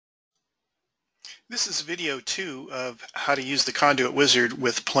This is video 2 of how to use the Conduit Wizard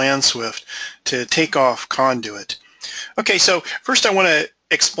with PlanSwift to take off Conduit. Okay, so first I want to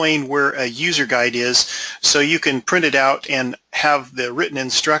explain where a user guide is so you can print it out and have the written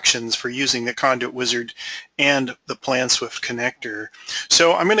instructions for using the Conduit Wizard and the PlanSwift connector.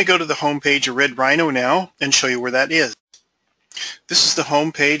 So I'm going to go to the home page of Red Rhino now and show you where that is. This is the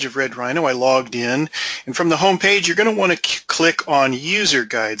home page of Red Rhino. I logged in, and from the home page you're going to want to click on User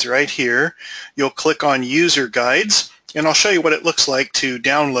Guides right here. You'll click on User Guides, and I'll show you what it looks like to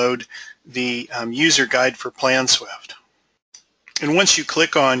download the user guide for PlanSwift. And once you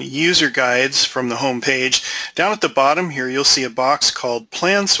click on User Guides from the home page, down at the bottom here you'll see a box called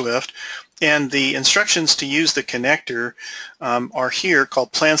PlanSwift, and the instructions to use the connector are here,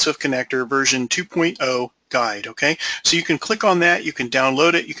 called PlanSwift Connector version 2.0 guide. Okay, so you can click on that, you can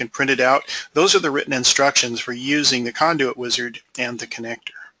download it, you can print it out. Those are the written instructions for using the Conduit Wizard and the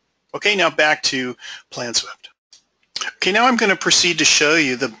connector. Okay, now back to PlanSwift. Okay, now I'm going to proceed to show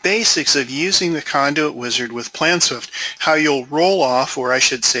you the basics of using the Conduit Wizard with PlanSwift, how you'll roll off, or I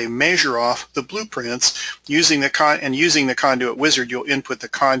should say measure off, the blueprints using the Conduit Wizard. You'll input the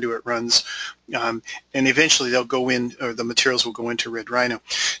conduit runs, and eventually they'll go in, or the materials will go into Red Rhino.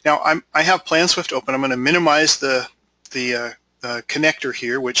 Now I have PlanSwift open. I'm going to minimize the connector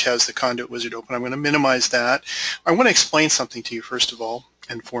here, which has the Conduit Wizard open. I'm going to minimize that. I want to explain something to you first of all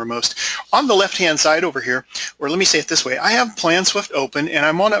and foremost. On the left-hand side over here, or let me say it this way, I have PlanSwift open and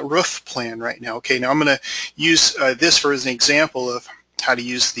I'm on a roof plan right now. Okay, now I'm going to use this for as an example of how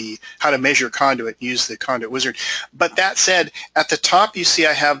to measure conduit, use the Conduit Wizard. But that said, at the top you see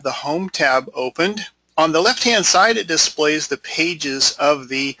I have the Home tab opened. On the left-hand side it displays the pages of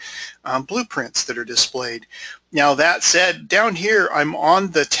the blueprints that are displayed. Now that said, down here I'm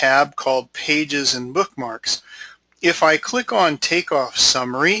on the tab called Pages and Bookmarks. If I click on Takeoff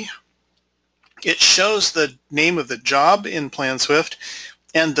Summary, it shows the name of the job in PlanSwift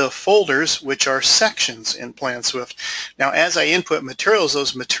and the folders, which are sections in PlanSwift. Now as I input materials,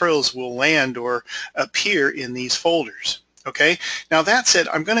 those materials will land or appear in these folders. Okay, now that said,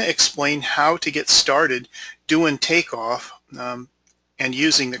 I'm going to explain how to get started doing takeoff and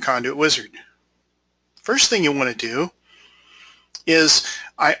using the Conduit Wizard. First thing you want to do is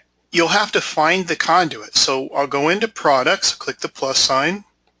you'll have to find the conduit. So I'll go into Products, click the plus sign.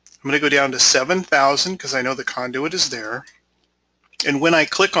 I'm going to go down to 7,000 because I know the conduit is there. And when I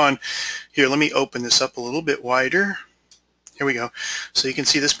click on, here, let me open this up a little bit wider. Here we go, so you can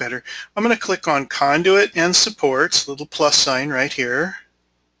see this better. I'm going to click on Conduit and Supports, little plus sign right here.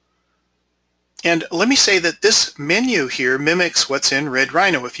 And let me say that this menu here mimics what's in Red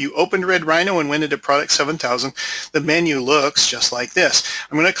Rhino. If you opened Red Rhino and went into Product 7000, the menu looks just like this.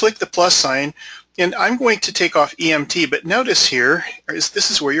 I'm going to click the plus sign, and I'm going to take off EMT, but notice here,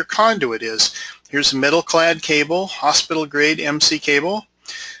 this is where your conduit is. Here's metal clad cable, hospital grade MC cable.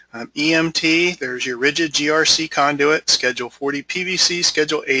 EMT, there's your rigid GRC conduit, Schedule 40 PVC,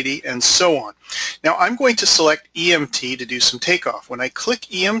 Schedule 80, and so on. Now I'm going to select EMT to do some takeoff. When I click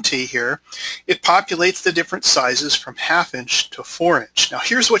EMT here, it populates the different sizes from 1/2 inch to 4 inch. Now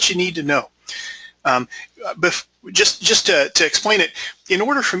here's what you need to know. Just to explain it, in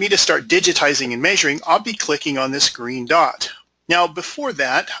order for me to start digitizing and measuring, I'll be clicking on this green dot. Now before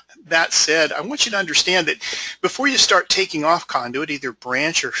that said, I want you to understand that before you start taking off conduit, either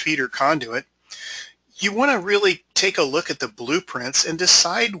branch or feeder conduit, you want to really take a look at the blueprints and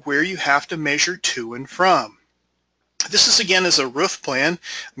decide where you have to measure to and from. This is again as a roof plan.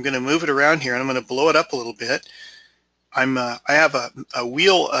 I'm going to move it around here and I'm going to blow it up a little bit. I have a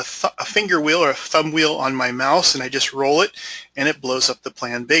wheel, a finger wheel or a thumb wheel on my mouse, and I just roll it and it blows up the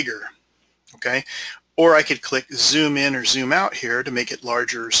plan bigger. Okay. Or I could click zoom in or zoom out here to make it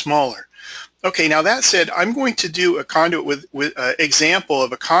larger or smaller. Okay, now that said, I'm going to do a conduit with example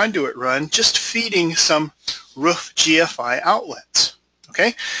of a conduit run just feeding some roof GFI outlets.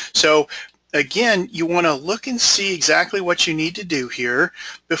 Okay, so again, you want to look and see exactly what you need to do here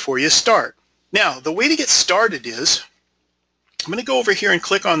before you start. Now, the way to get started is, I'm going to go over here and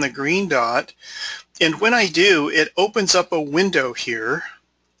click on the green dot, and when I do, it opens up a window here.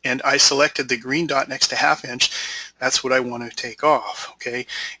 And I selected the green dot next to 1/2 inch. That's what I want to take off. Okay,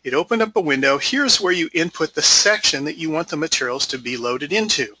 it opened up a window. Here's where you input the section that you want the materials to be loaded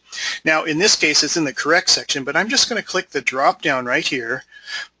into. Now in this case it's in the correct section, but I'm just going to click the drop down right here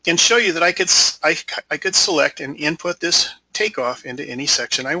and show you that I could select and input this takeoff into any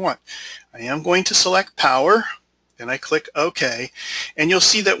section I want. I am going to select power, then I click OK, and you'll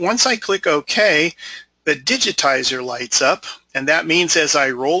see that once I click OK, the Digitizer lights up And that means as I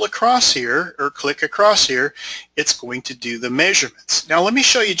roll across here or click across here, it's going to do the measurements. Now let me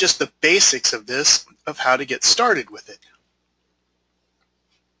show you just the basics of this, of how to get started with it.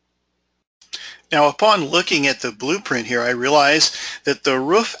 Now upon looking at the blueprint here, I realize that the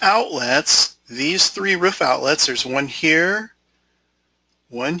roof outlets, these three roof outlets, there's one here,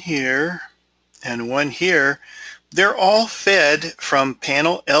 and one here, they're all fed from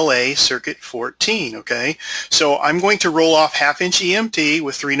panel LA circuit 14, okay? So I'm going to roll off 1/2 inch EMT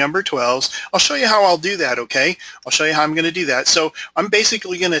with 3 number 12s. I'll show you how I'll do that, okay? I'll show you how I'm going to do that. So I'm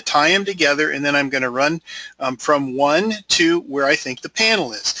basically going to tie them together, and then I'm going to run from 1 to where I think the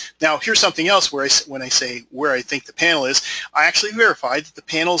panel is. Now here's something else where when I say where I think the panel is, I actually verified that the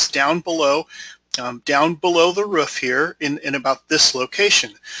panel's down below the roof here in about this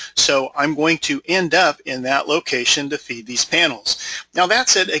location. So I'm going to end up in that location to feed these panels. Now that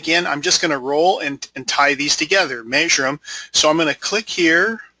said, again, I'm just going to roll and tie these together, measure them. So I'm going to click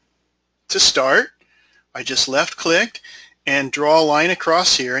here to start. I just left click and draw a line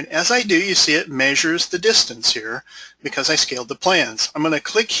across here, and as I do, you see it measures the distance here because I scaled the plans. I'm going to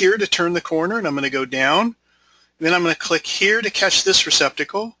click here to turn the corner, and I'm going to go down, and then I'm going to click here to catch this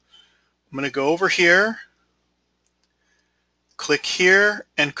receptacle. I'm going to go over here, click here,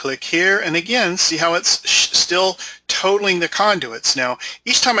 and again, see how it's still totaling the conduits. Now,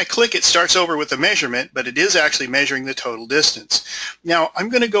 each time I click, it starts over with a measurement, but it is actually measuring the total distance. Now, I'm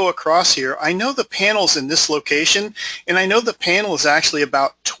going to go across here. I know the panel's in this location, and I know the panel is actually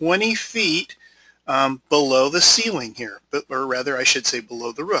about 20 feet below the ceiling here, or rather, I should say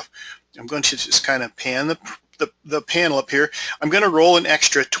below the roof. I'm going to just kind of pan the panel up here. I'm going to roll an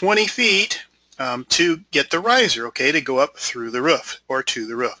extra 20 feet to get the riser, okay, to go up through the roof or to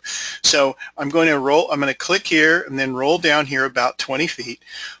the roof. So I'm going to click here and then roll down here about 20 feet.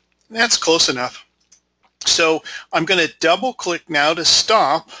 That's close enough. So I'm going to double click now to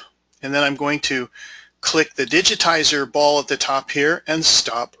stop, and then I'm going to click the digitizer ball at the top here and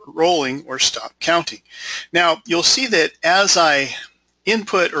stop rolling or stop counting. Now you'll see that as I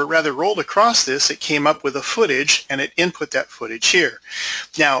input, or rather rolled across this, it came up with a footage, and it input that footage here.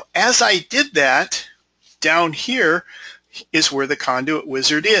 Now as I did that, down here is where the conduit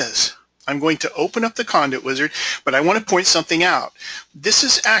wizard is. I'm going to open up the conduit wizard, but I want to point something out. This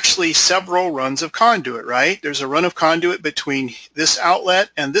is actually several runs of conduit, right? There's a run of conduit between this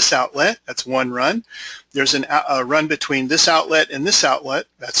outlet and this outlet. That's 1 run. There's a run between this outlet and this outlet.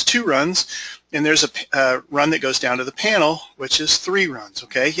 That's 2 runs. And there's a run that goes down to the panel, which is 3 runs,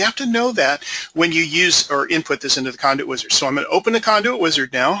 okay? You have to know that when you use or input this into the conduit wizard. So I'm going to open the conduit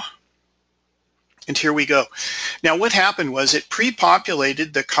wizard now, and here we go. Now what happened was it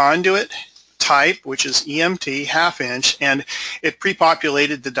pre-populated the conduit type, which is EMT 1/2 inch, and it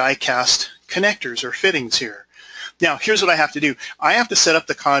pre-populated the die-cast connectors or fittings here. Now here's what I have to do. I have to set up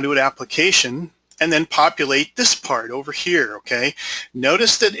the conduit application and then populate this part over here, okay?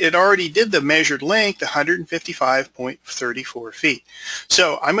 Notice that it already did the measured length, 155.34 feet.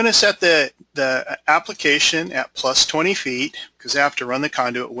 So I'm going to set the application at plus 20 feet because I have to run the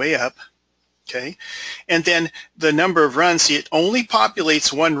conduit way up, okay? And then the number of runs, see, it only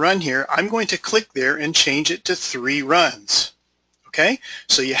populates 1 run here. I'm going to click there and change it to 3 runs, okay?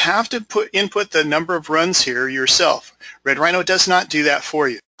 So you have to input the number of runs here yourself. Red Rhino does not do that for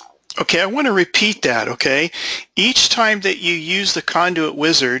you. Okay, I want to repeat that, okay? Each time that you use the conduit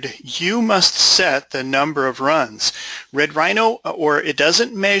wizard, you must set the number of runs. Red Rhino, or it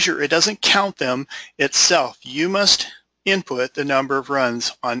doesn't measure, it doesn't count them itself. You must input the number of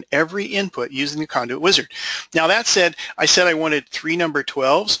runs on every input using the conduit wizard. Now that said, I said I wanted 3 number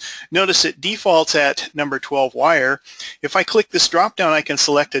 12s. Notice it defaults at number 12 wire. If I click this drop down, I can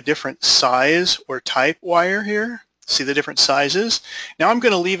select a different size or type wire here. See the different sizes? Now I'm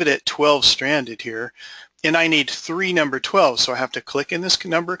going to leave it at 12 stranded here, and I need 3 number 12, so I have to click in this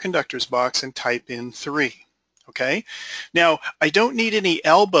number of conductors box and type in 3. Okay? Now I don't need any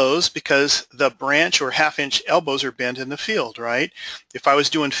elbows because the branch or 1/2 inch elbows are bent in the field, right? If I was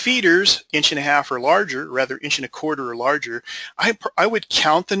doing feeders 1.5 inches or larger, rather 1.25 inches or larger, I would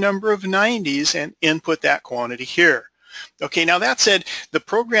count the number of 90s and input that quantity here. Okay, now that said, the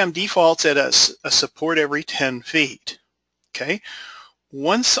program defaults at a support every 10 feet. Okay,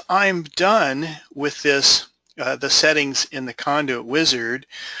 once I'm done with this, the settings in the conduit wizard,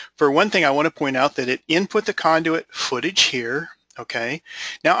 for one thing, I want to point out that it input the conduit footage here. Okay,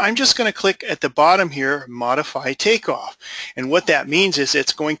 now I'm just going to click at the bottom here, modify takeoff, and what that means is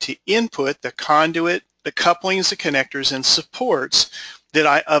it's going to input the conduit, the couplings, the connectors, and supports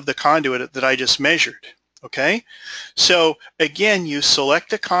of the conduit that I just measured. Okay, so again, you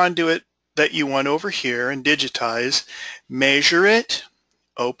select the conduit, that you want over here and digitize, measure it,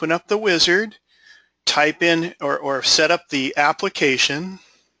 open up the wizard, type in or set up the application,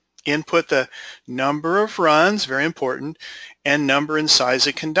 input the number of runs, very important, and number and size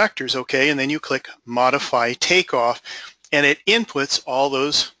of conductors, okay, and then you click Modify Takeoff, and it inputs all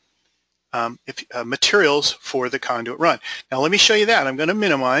those materials for the conduit run. Now let me show you that. I'm going to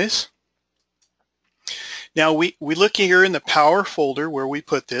minimize. Now we look here in the power folder where we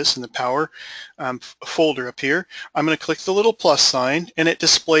put this, in the power folder up here. I'm going to click the little plus sign, and it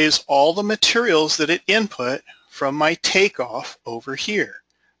displays all the materials that it input from my takeoff over here.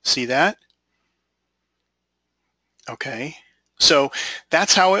 See that? Okay, so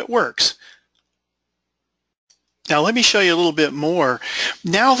that's how it works. Now let me show you a little bit more.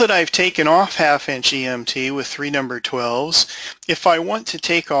 Now that I've taken off 1/2" EMT with 3 number 12s, if I want to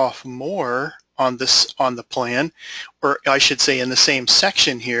take off more on the plan, or I should say in the same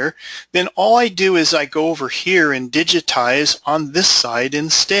section here, then all I do is I go over here and digitize on this side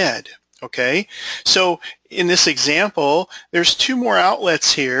instead. Okay, so in this example, there's 2 more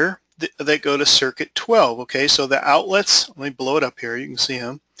outlets here that go to circuit 12. Okay, so the outlets, let me blow it up here, you can see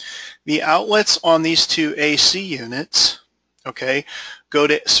them. The outlets on these 2 AC units, okay, go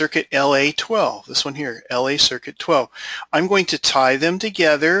to circuit LA12, this one here, LA circuit 12. I'm going to tie them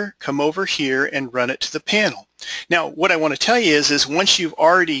together, come over here, and run it to the panel. Now, what I want to tell you is once you've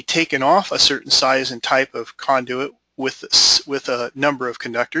already taken off a certain size and type of conduit with a number of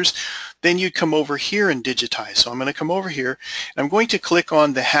conductors, then you'd come over here and digitize. So I'm going to come over here, and I'm going to click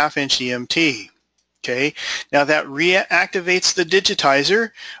on the 1/2" EMT. Okay, now that reactivates the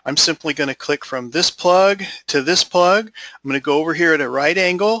digitizer. I'm simply going to click from this plug to this plug. I'm going to go over here at a right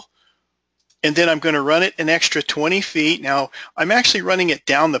angle, and then I'm going to run it an extra 20 feet. Now, I'm actually running it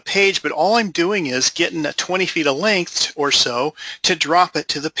down the page, but all I'm doing is getting a 20 feet of length or so to drop it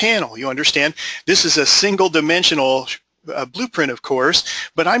to the panel. You understand? This is a single dimensional blueprint, of course,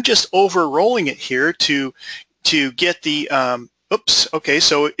 but I'm just over-rolling it here to get the oops, okay,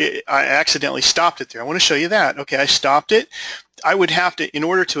 so I accidentally stopped it there. I want to show you that. Okay, I stopped it. I would have to, in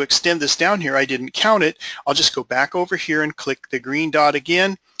order to extend this down here, I didn't count it. I'll just go back over here and click the green dot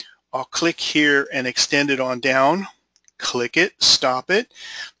again. I'll click here and extend it on down. Click it, stop it,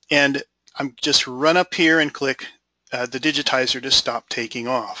 and I'm just run up here and click the digitizer to stop taking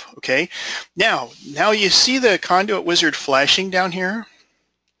off. Okay, now you see the conduit wizard flashing down here.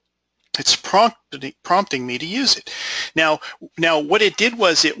 It's prompting me to use it. Now what it did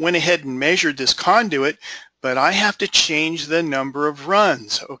was it went ahead and measured this conduit, but I have to change the number of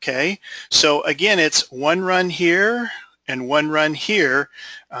runs. Okay, so again, it's 1 run here and 1 run here.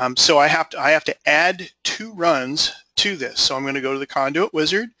 So I have to add 2 runs to this. So I'm going to go to the conduit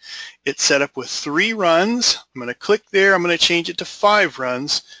wizard. It's set up with 3 runs. I'm going to click there. I'm going to change it to 5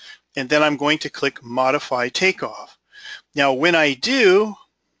 runs, and then I'm going to click Modify Takeoff. Now when I do,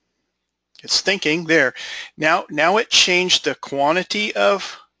 it's thinking there. Now it changed the quantity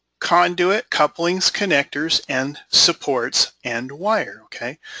of conduit, couplings, connectors, and supports and wire.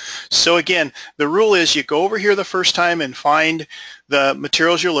 Okay, so again, the rule is you go over here the first time and find the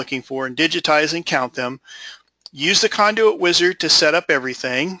materials you're looking for and digitize and count them. Use the conduit wizard to set up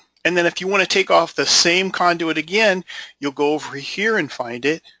everything, and then if you want to take off the same conduit again, you'll go over here and find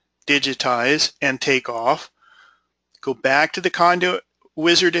it, digitize, and take off. Go back to the conduit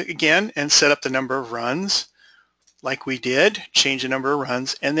wizard again and set up the number of runs like we did, change the number of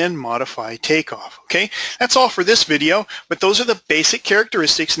runs, and then modify takeoff. Okay, that's all for this video, but those are the basic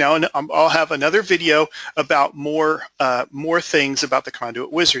characteristics. Now I'll have another video about more things about the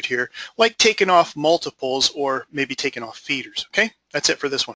conduit wizard here, like taking off multiples or maybe taking off feeders. Okay, that's it for this one.